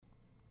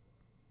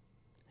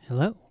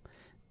Hello,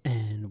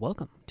 and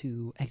welcome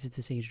to Exit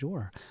the Stage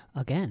Door.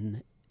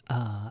 Again,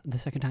 the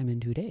second time in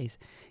 2 days.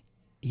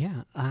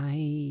 Yeah,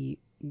 I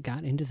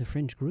got into the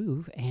Fringe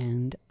groove,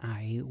 and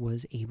I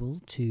was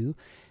able to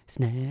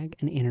snag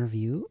an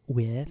interview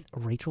with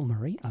Rachael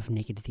Murray of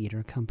Naked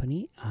Theater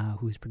Company,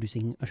 who is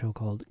producing a show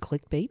called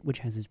Clickb, which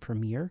has its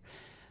premiere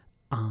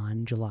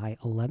on July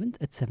 11th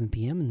at 7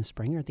 p.m. in the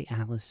Springer at the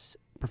Atlas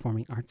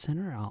Performing Arts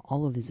Center.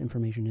 All of this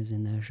information is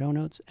in the show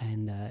notes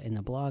and in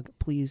the blog.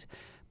 Please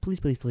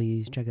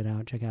check it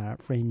out. Check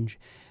out Fringe.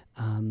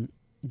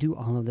 Do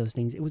all of those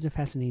things. It was a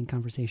fascinating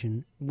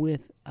conversation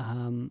with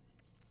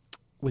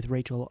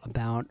Rachael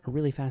about a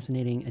really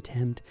fascinating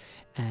attempt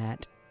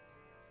at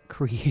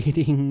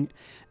creating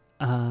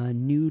a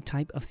new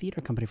type of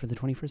theater company for the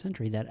 21st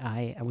century that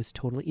I was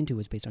totally into. It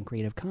was based on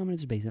Creative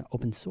Commons, it's based on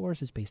open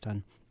source, it's based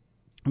on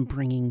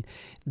bringing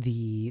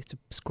the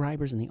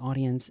subscribers and the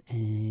audience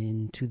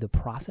into the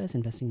process,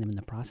 investing them in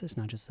the process,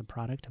 not just the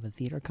product of a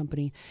theater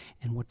company,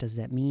 and what does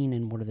that mean,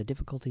 and what are the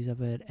difficulties of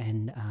it,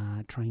 and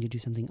trying to do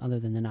something other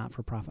than the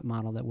not-for-profit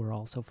model that we're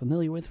all so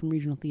familiar with from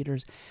regional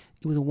theaters.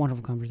 It was a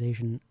wonderful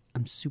conversation.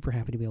 I'm super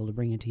happy to be able to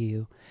bring it to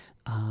you.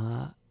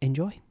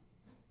 Enjoy.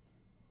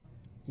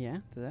 Yeah?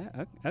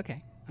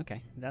 Okay.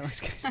 That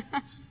looks good.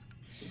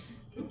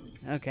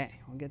 Okay,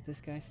 we'll get this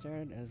guy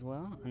started as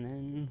well, and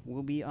then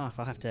we'll be off.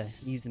 I'll have to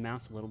use the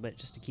mouse a little bit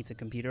just to keep the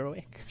computer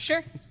awake.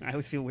 Sure. I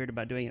always feel weird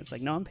about doing it. It's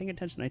like, no, I'm paying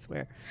attention, I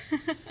swear.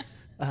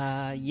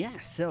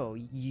 So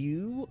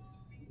you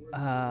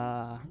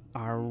are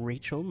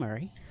Rachael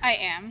Murray. I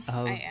am.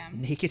 Of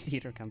Naked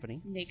Theater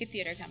Company. Naked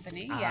Theater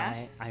Company,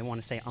 yeah. I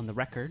want to say on the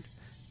record,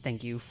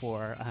 thank you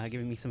for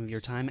giving me some of your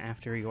time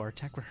after your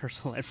tech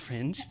rehearsal at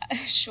Fringe.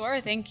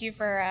 Sure, thank you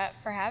for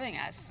having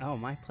us. Oh,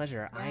 my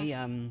pleasure.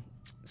 Yeah.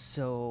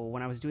 So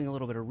when I was doing a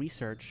little bit of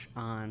research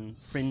on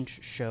Fringe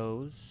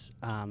shows,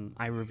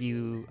 I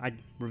review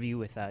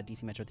with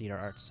DC Metro Theater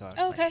Arts. So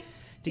I was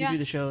digging through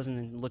the shows and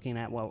then looking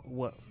at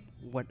what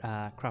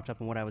cropped up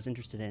and what I was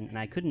interested in. And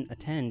I couldn't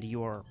attend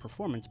your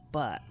performance,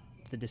 but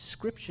the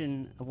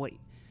description of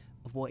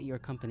what your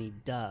company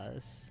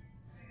does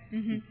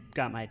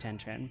got my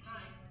attention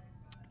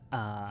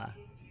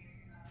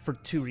for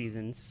two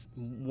reasons.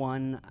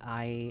 One,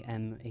 I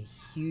am a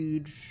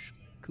huge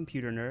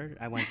computer nerd.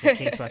 I went to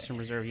Case Western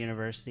Reserve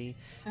University.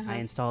 I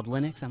installed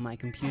Linux on my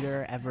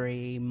computer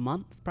every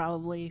month,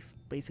 probably,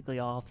 basically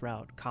all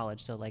throughout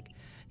college. So, like,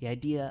 the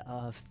idea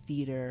of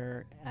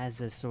theater as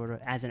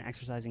an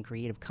exercise in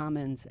Creative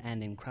Commons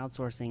and in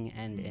crowdsourcing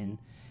and in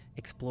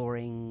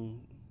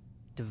exploring,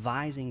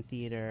 devising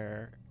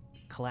theater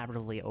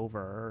collaboratively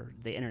over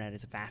the internet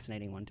is a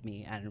fascinating one to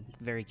me. And I'm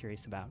very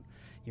curious about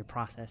your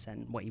process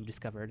and what you've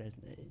discovered.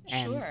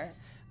 And Sure.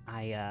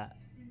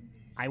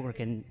 I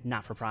work in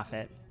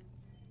not-for-profit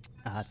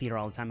theater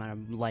all the time.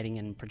 I'm a lighting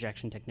and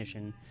projection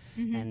technician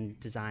and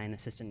design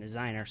assistant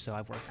designer. So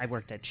I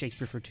worked at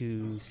Shakespeare for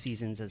 2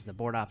 seasons as the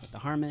board op at the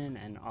Harmon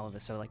and all of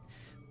this. So, like,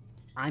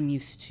 I'm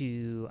used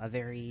to a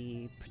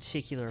very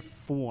particular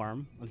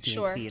form of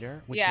doing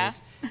theater, which is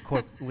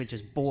which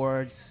is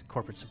boards,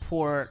 corporate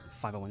support,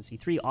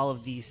 501c3, all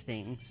of these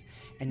things.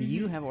 And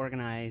you have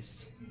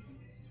organized.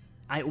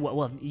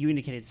 You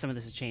indicated some of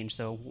this has changed,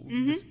 so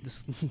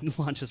this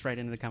launches right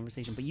into the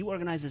conversation. But you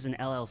organized as an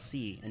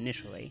LLC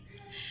initially.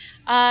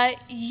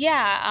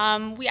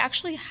 We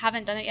actually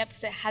haven't done it yet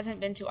because it hasn't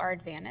been to our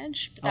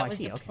advantage, but that was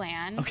the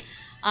plan. Okay.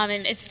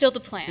 And it's still the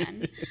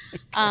plan.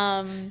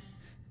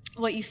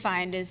 What you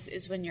find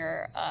is when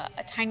you're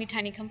a tiny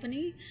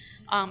company,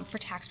 for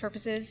tax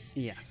purposes,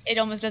 it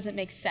almost doesn't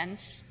make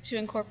sense to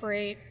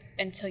incorporate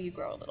until you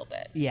grow a little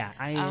bit. Yeah,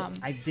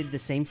 I did the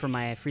same for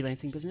my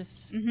freelancing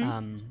business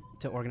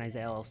to organize the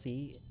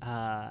LLC,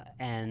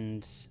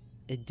 and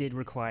it did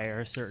require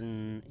a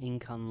certain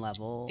income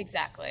level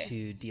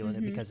to deal with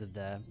it because of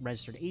the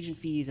registered agent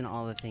fees and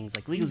all the things.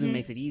 Like, LegalZoom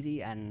makes it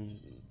easy and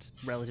it's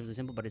relatively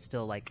simple, but it's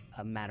still like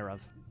a matter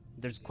of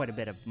there's quite a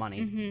bit of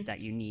money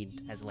that you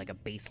need as like a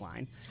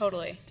baseline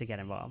to get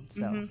involved.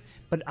 So,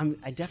 but I'm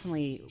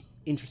definitely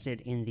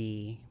interested in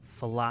the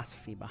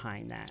philosophy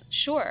behind that.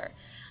 Sure.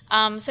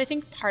 So I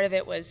think part of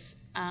it was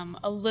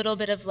a little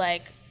bit of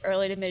like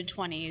early to mid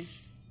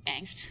 20s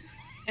angst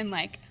and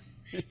like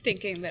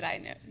thinking that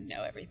I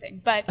know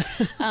everything.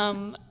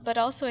 But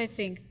also I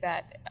think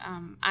that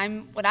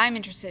what I'm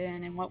interested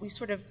in and what we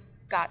sort of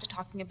got to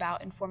talking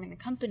about in forming the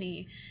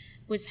company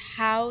was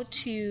how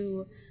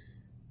to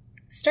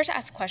start to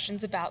ask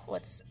questions about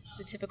what's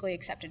the typically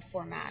accepted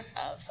format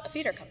of a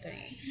theater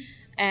company,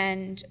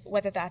 and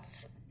whether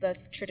that's the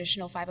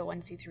traditional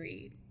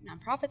 501c3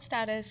 nonprofit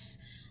status,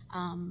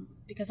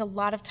 because a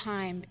lot of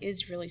time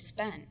is really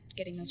spent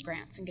getting those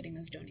grants and getting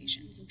those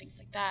donations and things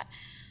like that.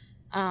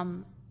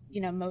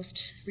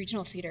 Most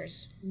regional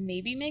theaters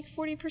maybe make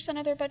 40%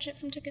 of their budget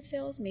from ticket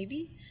sales,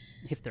 maybe.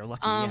 If they're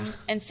lucky, yeah.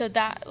 And so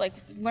that, like,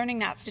 learning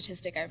that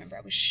statistic, I remember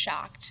I was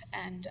shocked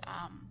and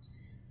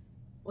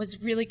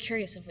was really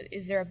curious of,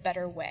 is there a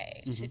better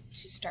way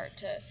to start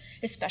to,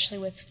 especially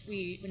with,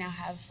 we now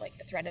have like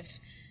the threat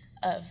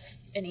of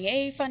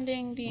NEA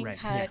funding being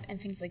cut and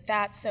things like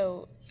that.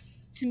 So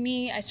to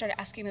me, I started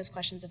asking those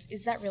questions of,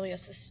 is that really a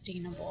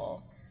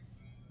sustainable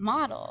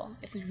model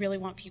if we really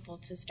want people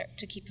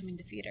to keep coming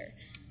to theater,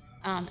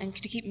 and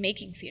to keep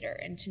making theater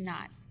and to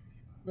not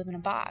live in a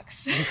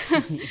box.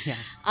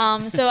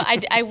 So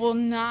I will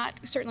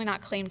certainly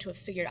not claim to have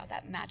figured out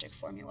that magic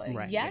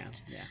formula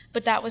yet,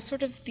 but that was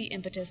sort of the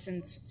impetus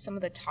in some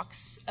of the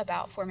talks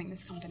about forming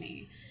this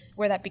company,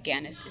 where that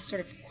began is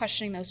sort of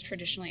questioning those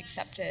traditionally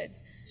accepted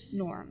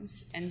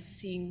norms and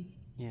seeing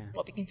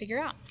what we can figure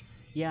out.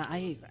 Yeah,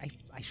 I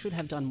should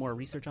have done more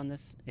research on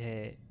this,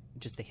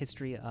 just the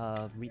history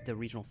of the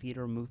regional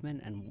theater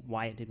movement and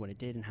why it did what it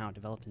did and how it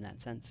developed in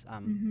that sense.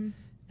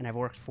 And I've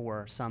worked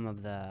for some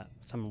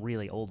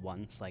really old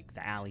ones, like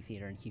the Alley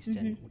Theater in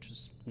Houston, which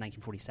was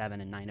 1947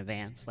 and 9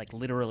 Advance, like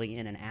literally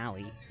in an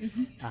alley.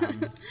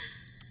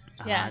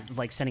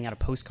 Like sending out a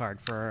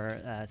postcard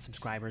for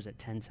subscribers at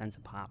 10 cents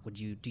a pop.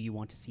 Do you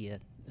want to see a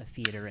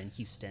theater in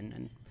Houston?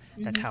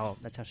 And that's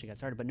how she got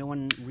started. But no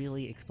one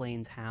really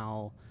explains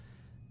how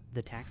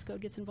the tax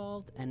code gets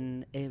involved.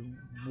 And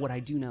what I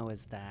do know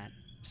is that,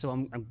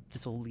 so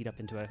this will lead up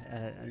into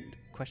a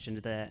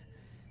question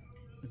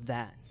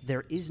that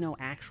there is no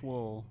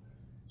actual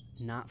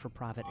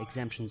not-for-profit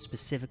exemption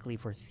specifically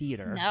for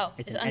theater. No,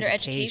 it's under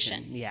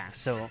education. Yeah,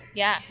 so...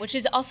 Yeah, which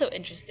is also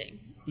interesting.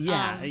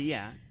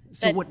 Yeah.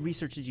 So what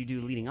research did you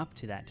do leading up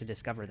to that to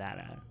discover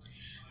that?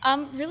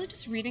 Really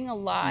just reading a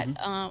lot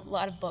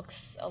of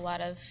books, a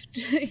lot of...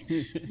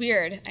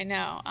 weird, I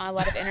know. A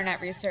lot of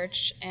internet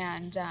research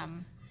and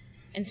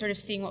sort of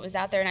seeing what was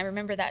out there. And I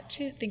remember that,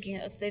 too, thinking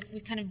that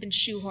we've kind of been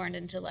shoehorned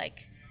into,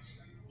 like,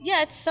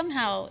 it's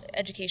somehow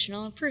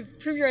educational. Prove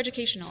you're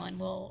educational,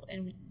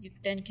 and you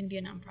then can be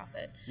a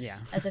nonprofit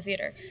as a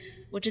theater,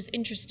 which is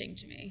interesting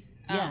to me.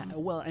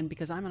 Well, and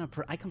because I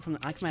come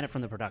at it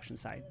from the production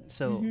side.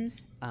 So,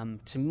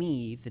 to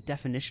me, the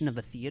definition of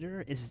a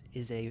theater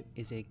is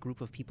a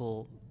group of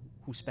people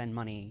who spend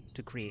money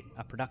to create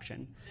a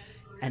production,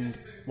 and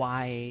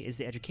why is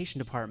the education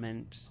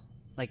department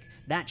like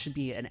that? Should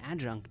be an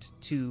adjunct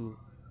to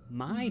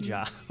my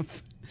job.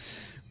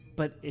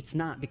 But it's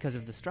not because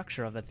of the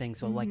structure of the thing.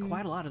 So, like,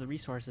 quite a lot of the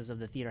resources of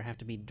the theater have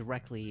to be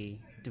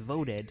directly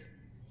devoted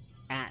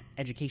at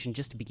education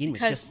just to begin with,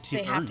 just to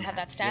they have to have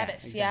that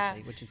status.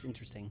 Exactly, which is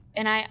interesting.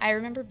 And I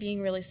remember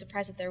being really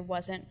surprised that there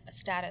wasn't a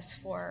status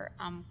for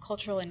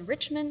cultural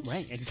enrichment.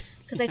 Right, exactly.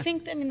 Because I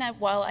think, that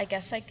while I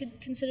guess I could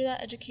consider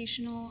that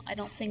educational, I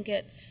don't think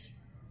it's...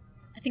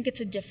 I think it's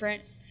a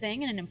different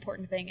thing and an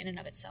important thing in and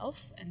of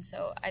itself. And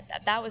so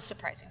that was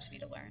surprising to me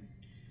to learn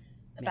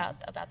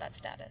about that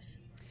status.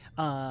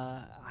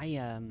 One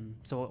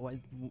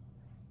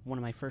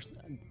of my first,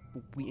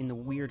 in the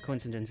weird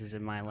coincidences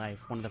in my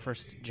life, one of the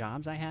first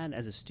jobs I had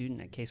as a student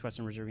at Case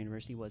Western Reserve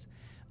University was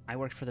I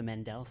worked for the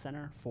Mandel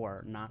Center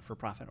for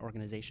not-for-profit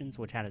organizations,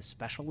 which had a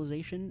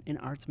specialization in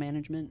arts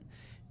management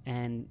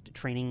and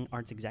training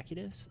arts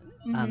executives.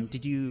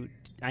 Did you?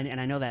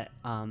 And I know that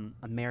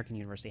American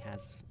University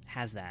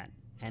has that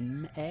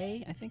MA,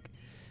 I think.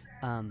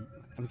 I'm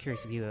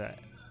curious if you,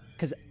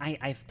 because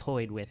I've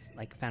toyed with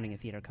like founding a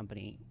theater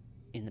company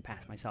in the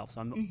past myself, so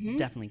I'm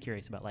definitely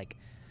curious about like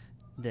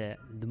the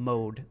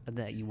mode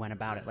that you went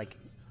about it, like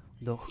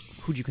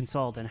who'd you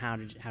consult and how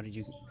did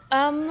you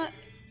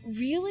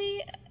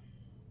really,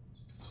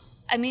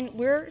 I mean,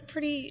 we're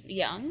pretty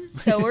young,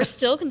 so we're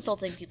still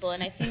consulting people,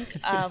 and I think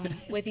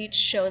with each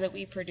show that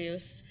we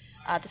produce,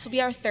 this will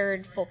be our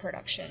third full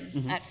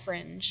production at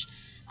Fringe,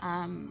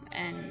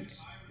 and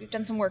we've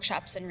done some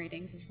workshops and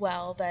readings as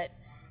well, but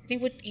I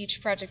think with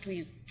each project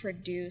we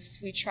produce,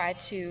 we try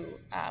to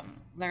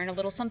learn a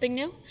little something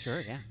new.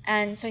 Sure, yeah.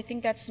 And so I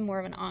think that's more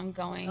of an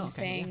ongoing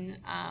thing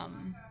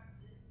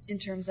in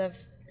terms of,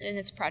 and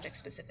it's project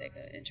specific,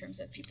 in terms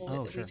of people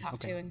that we talk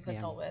to and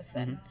consult with.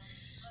 And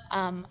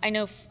I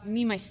know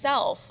me,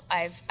 myself,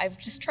 I've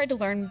just tried to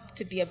learn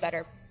to be a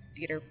better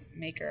theater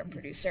maker and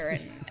producer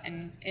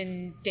and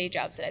in day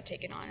jobs that I've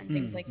taken on and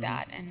things like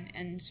that,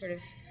 and sort of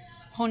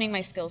honing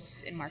my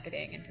skills in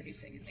marketing and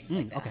producing and things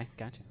like that. Okay,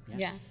 gotcha.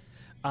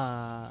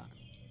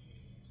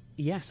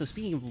 Yeah. So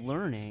speaking of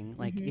learning,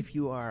 like if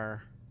you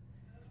are,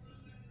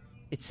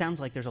 it sounds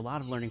like there's a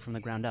lot of learning from the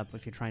ground up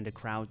if you're trying to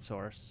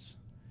crowdsource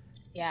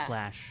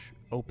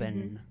 /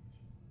 open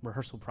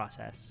rehearsal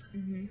process.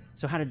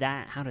 So how did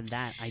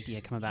that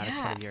idea come about as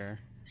part of your?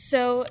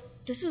 So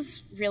this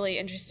was really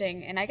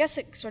interesting, and I guess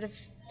it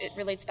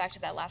relates back to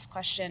that last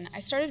question. I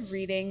started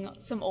reading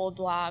some old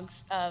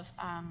blogs of,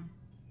 I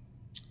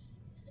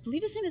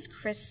believe his name is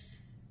Chris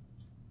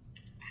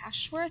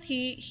Ashworth.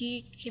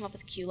 He came up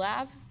with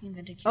QLab. He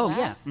invented QLab. Oh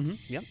yeah.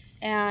 Yep.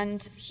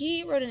 And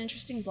he wrote an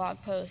interesting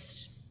blog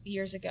post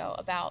years ago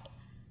about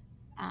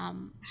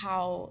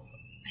how,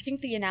 I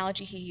think the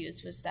analogy he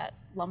used was that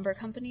lumber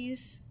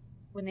companies,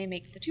 when they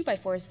make the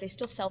 2x4s, they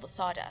still sell the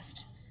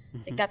sawdust.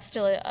 Like that's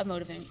still a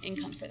mode of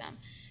income for them.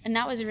 And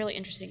that was a really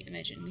interesting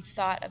image. And we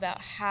thought about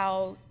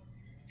how,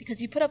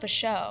 because you put up a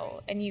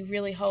show and you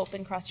really hope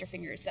and cross your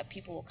fingers that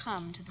people will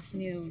come to this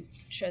new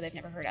show they've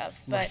never heard of.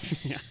 But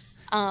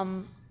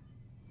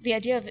the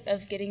idea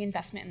of getting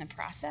investment in the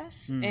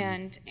process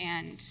and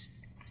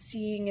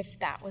seeing if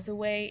that was a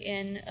way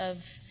in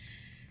of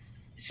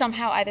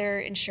somehow either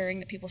ensuring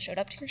that people showed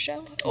up to your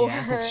show, or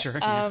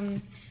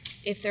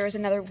if there was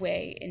another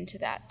way into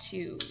that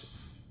to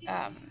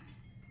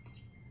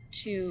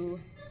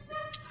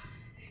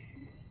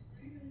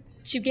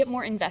get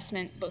more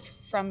investment both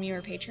from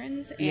your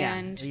patrons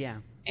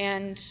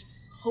and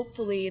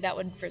hopefully that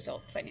would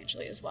result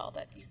financially as well,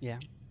 that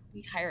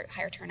we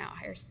higher turnout,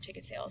 higher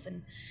ticket sales,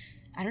 and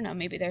I don't know,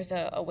 maybe there's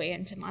a way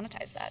in to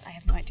monetize that. I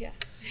have no idea.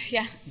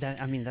 Yeah.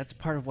 That's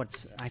part of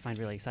what's I find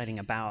really exciting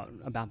about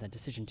that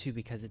decision too,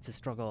 because it's a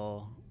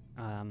struggle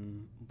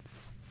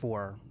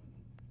for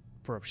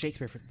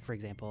Shakespeare, for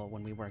example.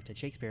 When we worked at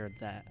Shakespeare,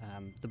 that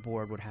the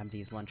board would have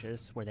these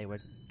lunches where they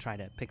would try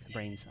to pick the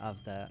brains of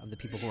the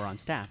people who are on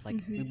staff,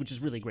 which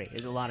is really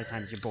great. A lot of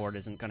times your board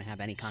isn't going to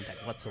have any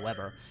contact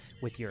whatsoever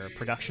with your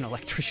production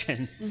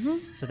electrician,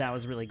 so that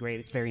was really great.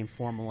 It's very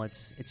informal.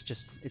 It's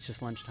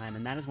just lunchtime,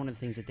 and that is one of the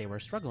things that they were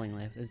struggling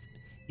with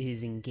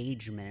is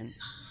engagement,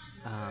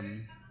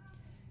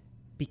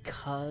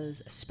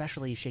 because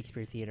especially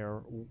Shakespeare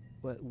theater,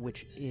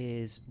 which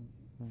is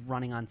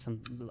running on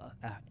some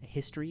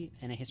history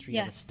and a history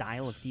of a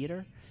style of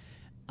theater,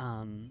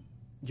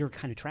 you're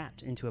kind of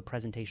trapped into a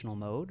presentational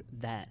mode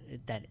that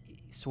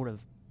sort of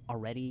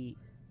already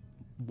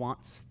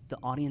wants the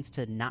audience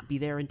to not be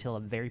there until a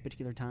very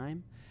particular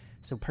time.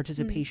 So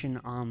participation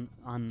on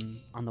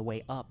the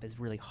way up is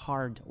really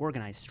hard to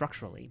organize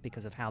structurally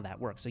because of how that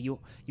works. So you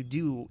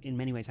do in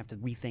many ways have to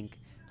rethink,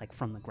 like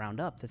from the ground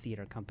up, the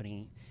theater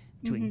company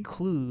to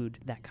include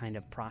that kind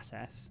of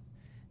process.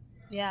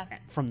 Yeah.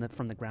 From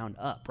the ground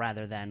up,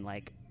 rather than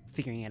like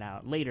figuring it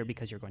out later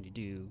because you're going to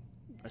do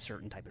a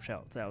certain type of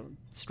show. So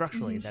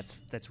structurally,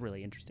 that's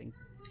really interesting.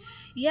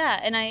 Yeah,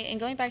 and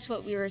going back to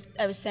what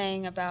I was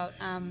saying about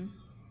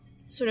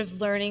sort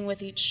of learning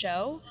with each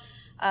show.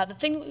 The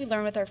thing that we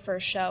learned with our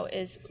first show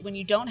is when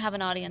you don't have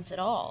an audience at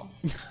all,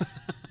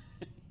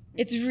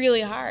 it's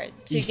really hard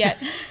to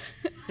get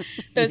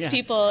those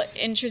people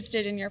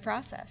interested in your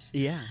process.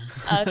 Yeah,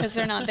 because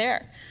they're not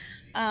there.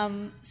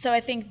 So I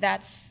think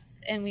that's.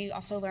 And we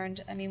also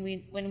learned,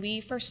 when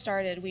we first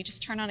started, we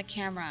just turned on a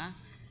camera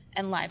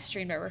and live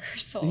streamed our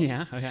rehearsals.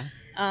 Yeah, okay.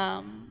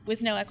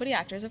 With no equity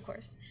actors, of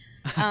course,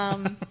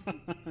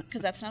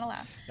 because that's not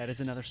allowed. That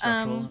is another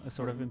structural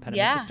sort of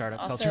impediment to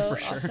startup culture for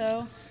sure.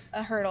 Also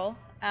a hurdle.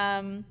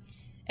 And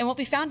what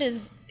we found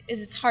is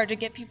it's hard to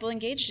get people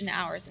engaged in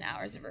hours and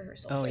hours of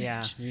rehearsal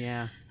footage.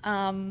 Yeah.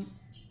 And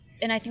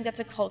I think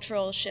that's a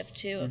cultural shift,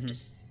 too, of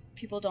just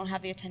people don't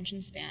have the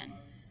attention span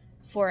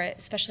for it,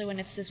 especially when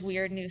it's this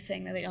weird new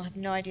thing that they don't have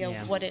no idea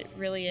what it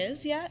really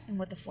is yet and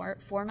what the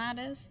format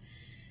is.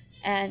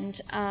 And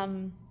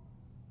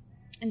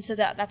so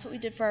that's what we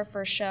did for our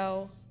first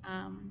show.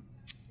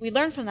 We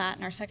learned from that.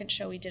 In our second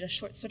show, we did a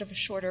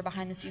shorter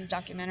behind-the-scenes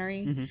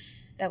documentary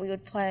that we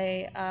would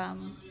play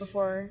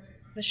before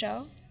the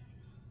show.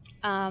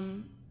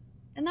 And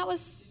that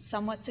was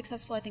somewhat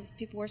successful. I think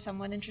people were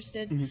somewhat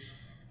interested.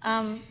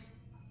 And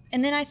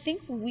then I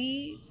think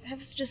we have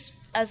just,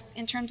 as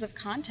in terms of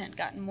content,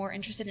 gotten more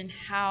interested in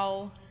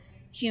how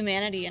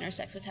humanity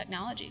intersects with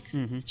technology,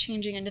 because it's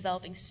changing and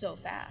developing so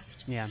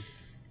fast. Yeah.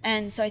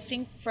 And so I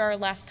think for our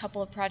last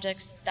couple of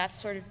projects, that's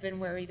sort of been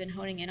where we've been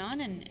honing in on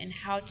and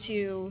how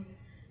to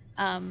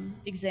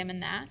examine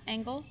that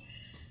angle.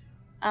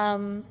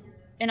 And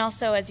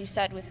also, as you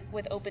said,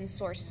 with open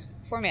source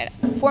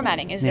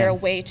formatting, is there a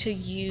way to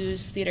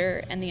use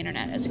theater and the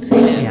internet as a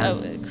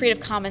Creative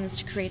Commons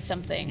to create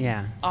something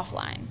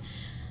offline?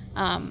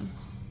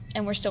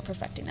 And we're still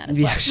perfecting that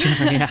as well.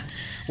 Sure.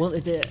 Well,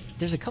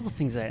 there's a couple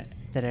things that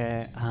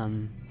are,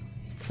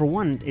 for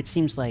one, it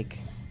seems like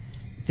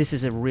this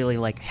is a really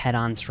like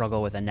head-on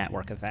struggle with a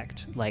network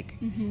effect. Like,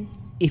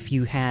 if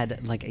you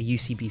had like a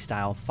UCB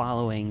style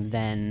following,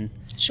 then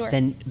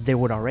there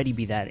would already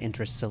be that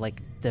interest. So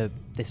like the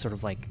sort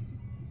of like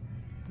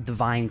the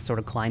vine sort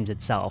of climbs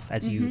itself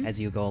as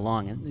you go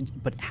along.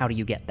 But how do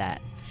you get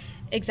that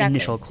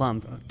initial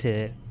clump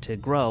to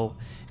grow?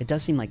 It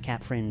does seem like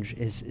CapFringe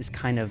is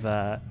kind of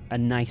a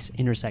nice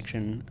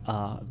intersection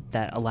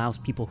that allows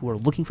people who are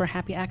looking for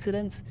happy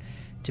accidents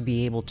to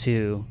be able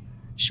to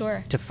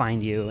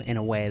find you in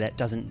a way that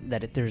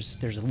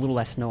there's a little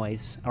less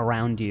noise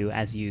around you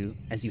as you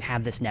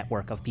have this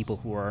network of people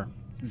who are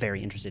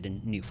very interested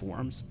in new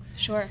forms.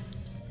 Sure.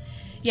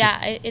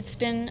 Yeah, it's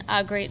been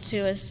great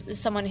too, as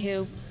someone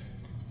who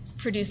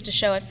produced a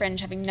show at Fringe,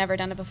 having never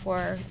done it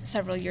before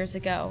several years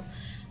ago.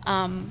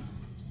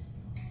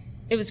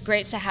 It was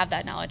great to have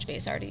that knowledge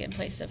base already in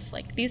place of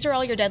like, these are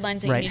all your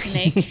deadlines that you need to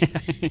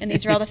make, and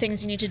these are all the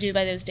things you need to do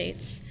by those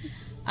dates.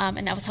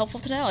 And that was helpful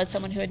to know as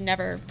someone who had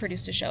never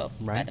produced a show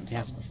by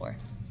themselves before.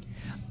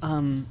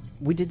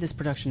 We did this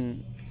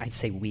production. I'd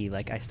say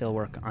I still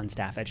work on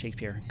staff at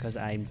Shakespeare because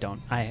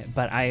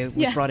but I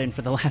was brought in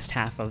for the last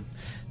half of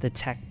the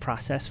tech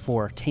process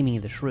for Taming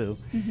of the Shrew,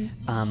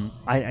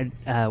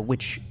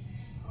 which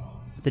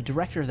the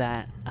director of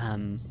that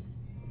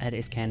at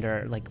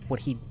Iskander, like what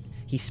he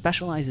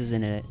specializes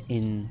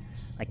in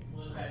like,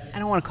 I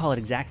don't want to call it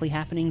exactly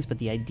happenings, but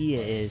the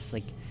idea is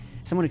like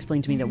someone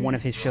explained to me that one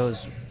of his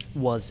shows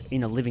was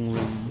in a living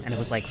room, and it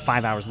was like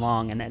 5 hours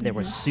long, and there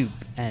was soup,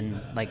 and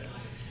like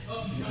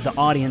the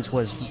audience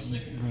was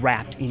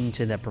wrapped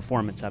into the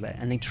performance of it,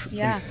 and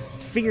and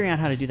figuring out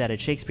how to do that at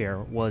Shakespeare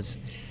was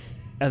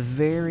a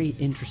very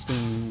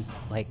interesting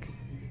like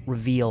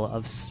reveal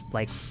of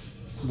like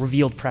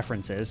revealed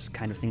preferences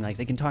kind of thing. Like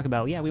they can talk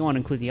about, we want to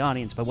include the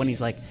audience, but when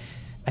he's like,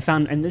 I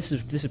found, and this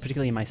is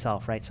particularly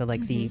myself, right? So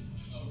like the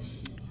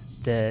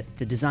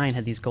design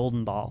had these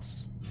golden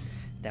balls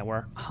that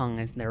were hung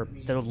as they're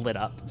lit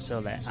up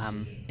so that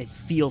it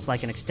feels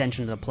like an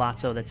extension of the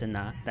palazzo that's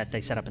that they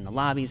set up in the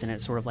lobbies, and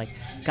it sort of like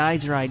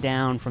guides your eye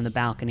down from the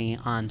balcony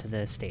onto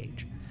the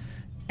stage.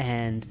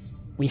 And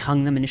we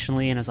hung them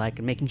initially, and I was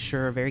like making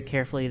sure very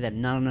carefully that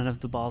none of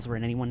the balls were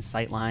in anyone's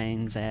sight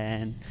lines,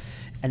 and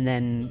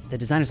then the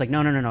designer's like, no,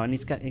 and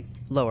he's got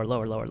lower.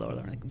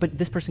 Like, but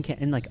this person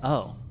can't, and like,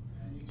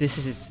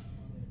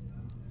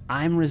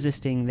 I'm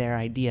resisting their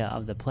idea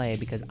of the play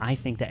because I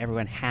think that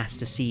everyone has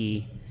to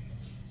see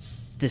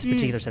this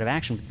particular set of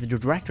action. But the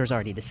director's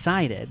already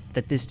decided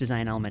that this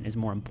design element is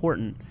more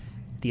important.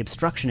 The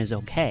obstruction is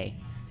okay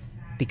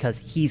because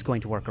he's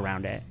going to work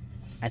around it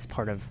as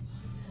part of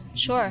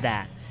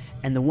that.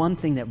 And the one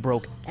thing that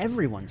broke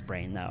everyone's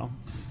brain, though,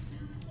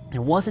 it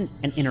wasn't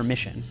an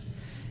intermission.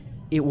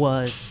 It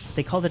was,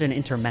 they called it an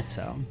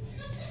intermezzo.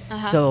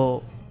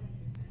 So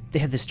they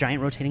had this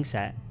giant rotating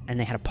set, and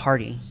they had a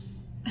party.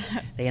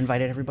 They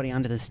invited everybody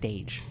onto the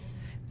stage.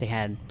 They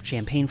had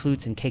champagne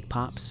flutes and cake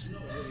pops.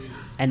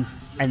 And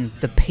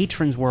the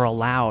patrons were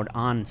allowed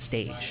on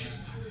stage.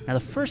 Now, the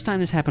first time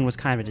this happened was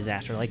kind of a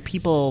disaster. Like,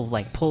 people,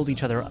 like, pulled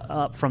each other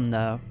up from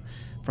the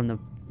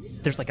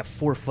there's, like, a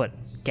 4-foot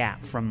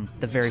gap from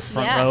the very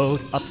front row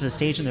up to the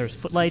stage, and there was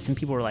footlights, and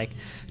people were, like,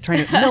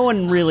 trying to... No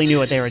one really knew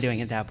what they were doing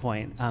at that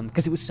point,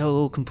 because it was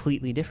so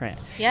completely different.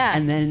 Yeah.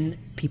 And then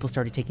people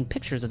started taking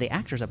pictures of the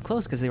actors up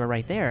close because they were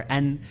right there,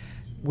 and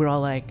we're all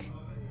like,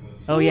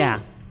 oh, yeah.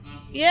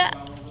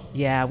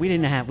 Yeah, we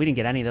didn't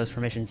get any of those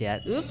permissions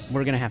yet. Oops.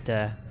 We're gonna have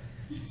to.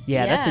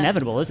 Yeah, that's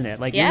inevitable, isn't it?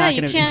 Like, you're not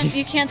gonna.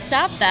 You can't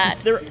stop that.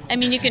 I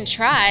mean, you can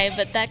try,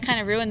 but that kind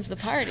of ruins the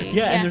party.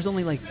 Yeah, and there's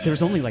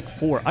only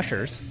 4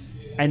 ushers,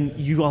 and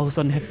you all of a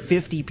sudden have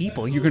 50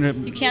 people. You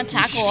can't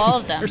tackle all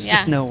of them. There's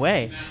just no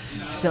way.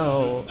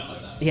 So,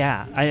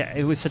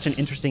 it was such an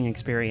interesting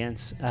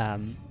experience.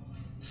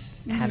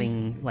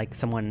 Having like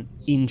someone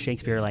in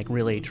Shakespeare like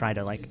really try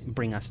to like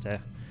bring us to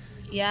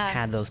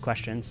have those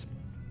questions.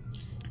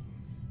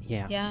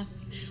 Yeah.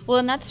 Well,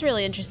 and that's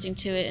really interesting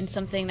too, and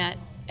something that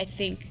I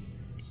think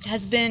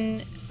has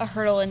been a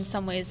hurdle in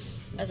some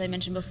ways, as I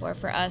mentioned before,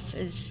 for us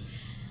is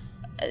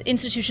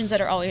institutions that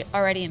are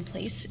already in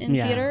place in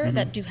theater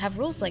that do have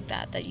rules like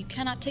that you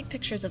cannot take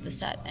pictures of the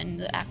set and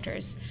the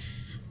actors.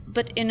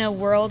 But in a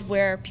world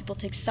where people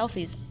take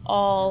selfies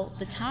all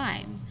the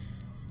time,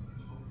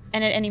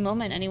 and at any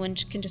moment anyone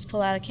can just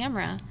pull out a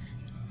camera,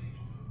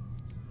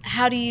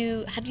 how do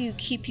you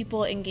keep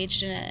people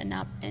engaged in it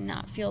and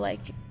not feel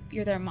like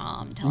you're their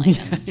mom telling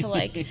them to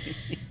like,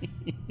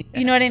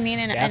 you know what I mean?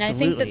 And I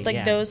think that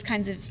like those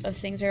kinds of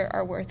things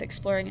are worth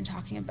exploring and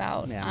talking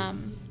about,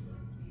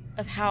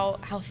 of how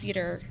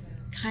theater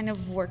kind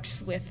of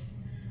works with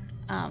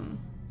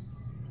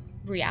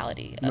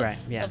reality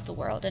of the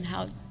world, and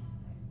how,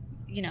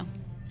 I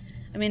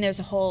mean, there's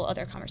a whole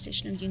other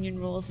conversation of union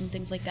rules and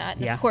things like that.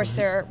 And of course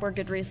there were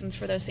good reasons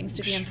for those things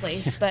to be in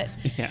place, but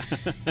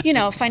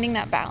finding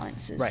that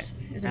balance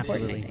is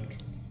important, I think.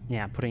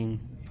 Yeah, putting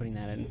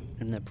that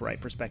in the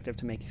right perspective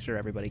to make sure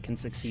everybody can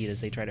succeed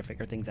as they try to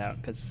figure things out,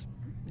 because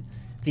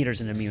theater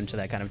isn't immune to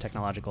that kind of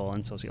technological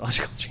and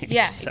sociological change.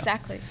 Yeah, so.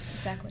 Exactly.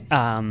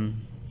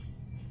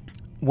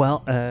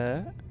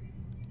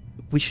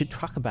 We should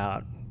talk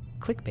about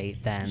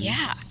Clickbait then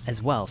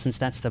as well, since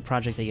that's the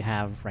project that you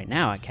have right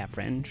now at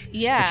CapFringe.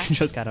 Yeah. Which you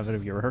just got out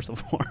of your rehearsal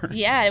for.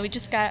 Yeah, we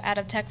just got out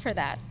of tech for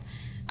that,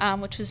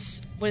 which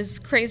was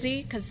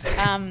crazy because...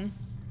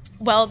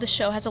 the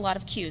show has a lot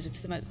of cues.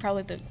 It's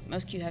probably the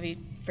most cue-heavy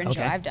fringe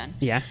show I've done.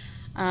 Yeah.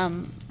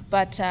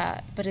 But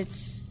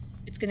it's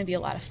going to be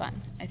a lot of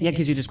fun. I think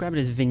because you describe it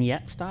as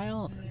vignette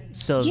style.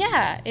 So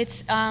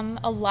it's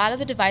a lot of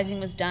the devising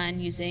was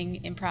done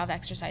using improv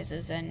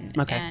exercises and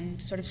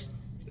sort of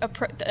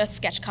a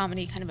sketch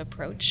comedy kind of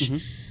approach.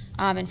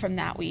 Mm-hmm. And from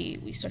that,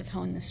 we sort of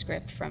honed the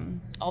script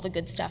from all the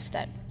good stuff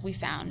that we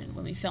found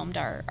when we filmed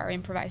our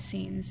improvised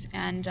scenes.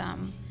 And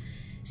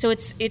so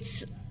it's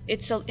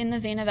in the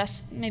vein of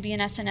maybe an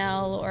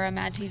SNL or a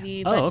Mad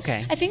TV. But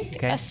I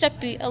think a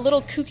step a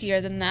little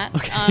kookier than that,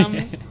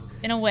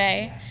 in a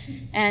way.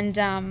 And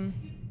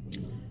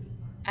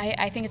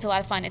I think it's a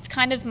lot of fun. It's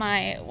kind of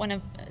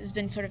has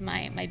been sort of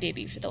my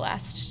baby for the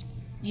last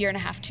year and a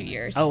half, 2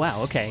 years. Oh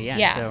wow, okay,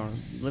 yeah. So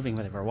living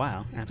with it for a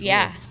while, absolutely.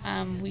 Yeah.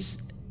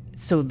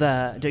 So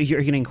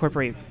you're going to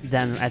incorporate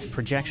them as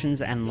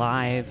projections and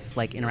live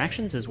like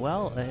interactions as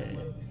well.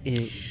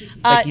 You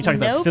talked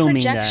about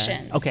filming.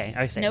 Projections.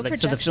 I say. No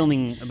projections. So the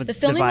filming. The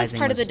filming was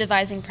part of the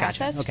devising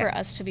process for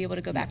us to be able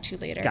to go back to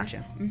later.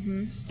 Gotcha.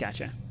 Mm-hmm.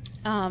 Gotcha.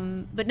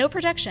 But no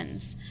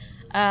projections.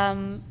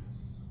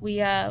 We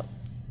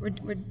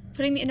we're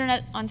putting the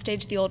internet on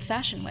stage the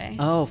old-fashioned way.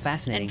 Oh,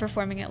 fascinating. And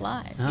performing it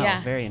live. Oh,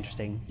 yeah. very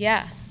interesting.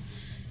 Yeah.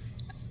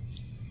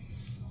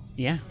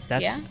 Yeah,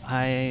 that's Yeah.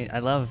 I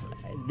love.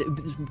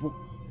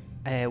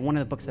 One of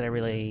the books that I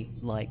really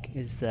like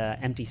is The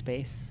Empty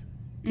Space,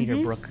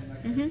 Peter Brook,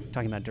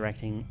 talking about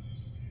directing,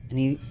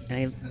 and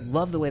I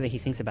love the way that he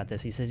thinks about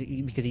this. He says,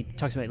 because he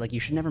talks about like you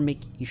should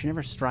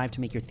never strive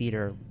to make your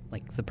theater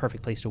like the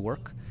perfect place to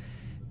work,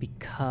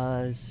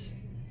 because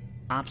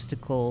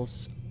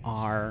obstacles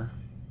are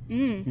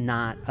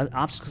not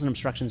obstacles and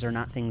obstructions are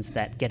not things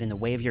that get in the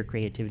way of your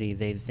creativity.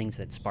 They're the things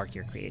that spark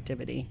your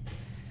creativity.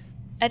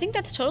 I think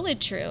that's totally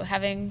true.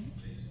 Having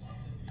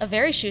a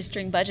very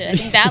shoestring budget, I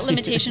think that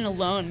limitation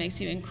alone makes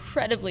you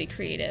incredibly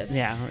creative.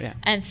 Yeah.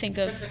 And think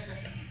of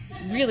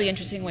really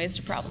interesting ways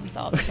to problem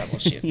solve and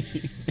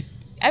troubleshoot.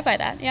 I buy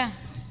that, yeah.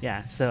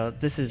 Yeah, so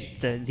this is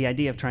the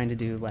idea of trying to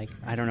do, like,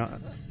 I don't know,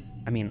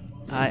 I mean,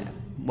 I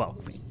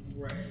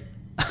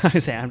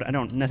say I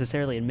don't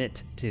necessarily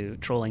admit to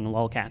trolling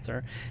lolcats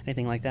or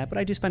anything like that, but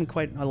I do spend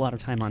quite a lot of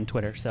time on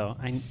Twitter, so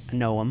I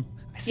know them,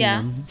 I see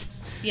them.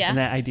 Yeah. And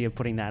that idea of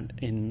putting that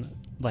in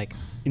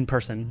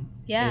person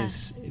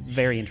is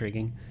very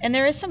intriguing. And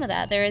there is some of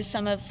that. There is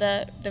some of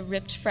the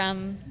ripped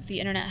from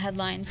the internet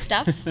headline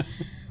stuff.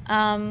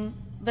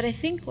 But I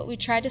think what we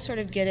tried to sort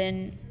of get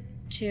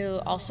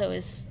into also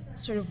is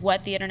sort of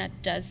what the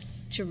internet does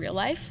to real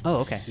life. Oh,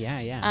 okay.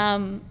 Yeah.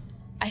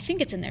 I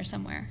think it's in there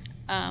somewhere,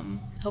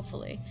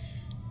 hopefully.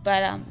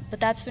 But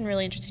that's been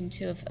really interesting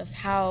too, of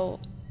how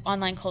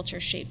online culture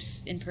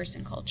shapes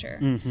in-person culture.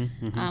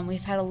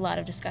 We've had a lot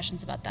of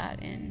discussions about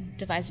that in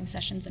devising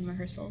sessions and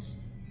rehearsals.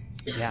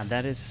 Yeah,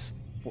 that is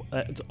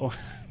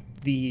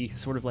the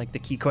sort of like the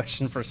key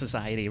question for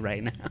society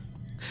right now.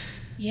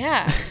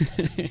 Yeah,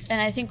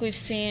 and I think we've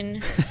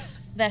seen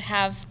that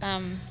have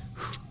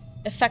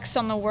effects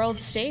on the world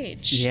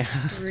stage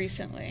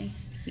recently.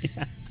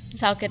 Yeah.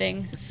 Without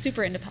getting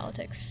super into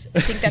politics, I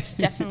think that's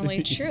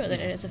definitely true, that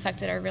it has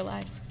affected our real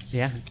lives.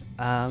 Yeah.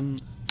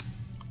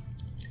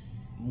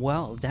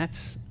 Well,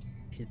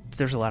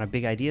 there's a lot of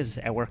big ideas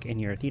at work in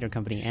your theater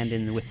company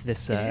and with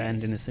this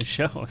and in this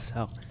show.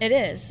 So it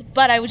is,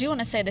 but I do want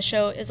to say the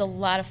show is a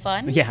lot of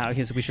fun. Yeah,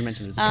 okay, so we should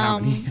mention it's a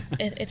comedy.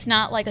 It's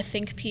not like a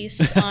think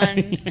piece on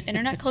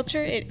internet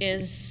culture. It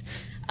is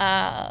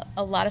a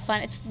lot of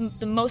fun. It's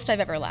the most I've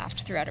ever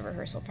laughed throughout a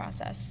rehearsal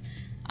process.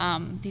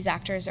 These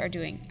actors are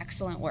doing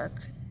excellent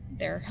work.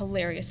 They're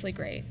hilariously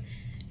great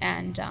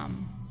and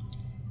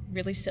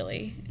really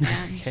silly,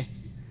 and okay.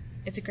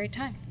 It's a great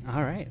time.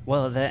 All right.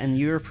 Well, and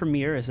your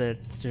premiere is at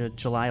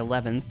July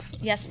 11th.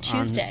 Yes,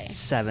 Tuesday. On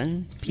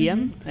 7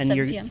 p.m. And 7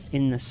 you're p.m.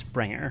 in the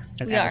Springer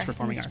at We Atlas are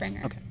Performing in the Arts.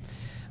 Springer. Okay.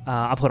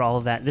 I'll put all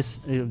of that.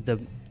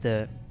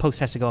 The post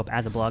has to go up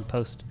as a blog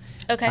post.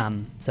 Okay.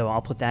 So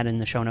I'll put that in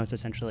the show notes,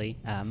 essentially.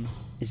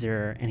 Is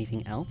there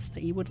anything else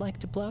that you would like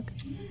to plug?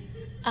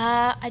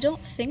 I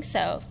don't think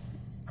so.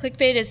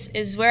 Clickbait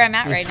is where I'm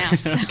at right now,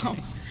 so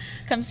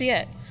come see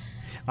it.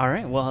 All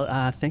right.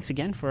 Well, thanks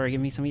again for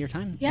giving me some of your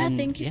time. Yeah,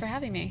 thank you for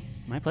having me.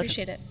 My pleasure.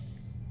 Appreciate it.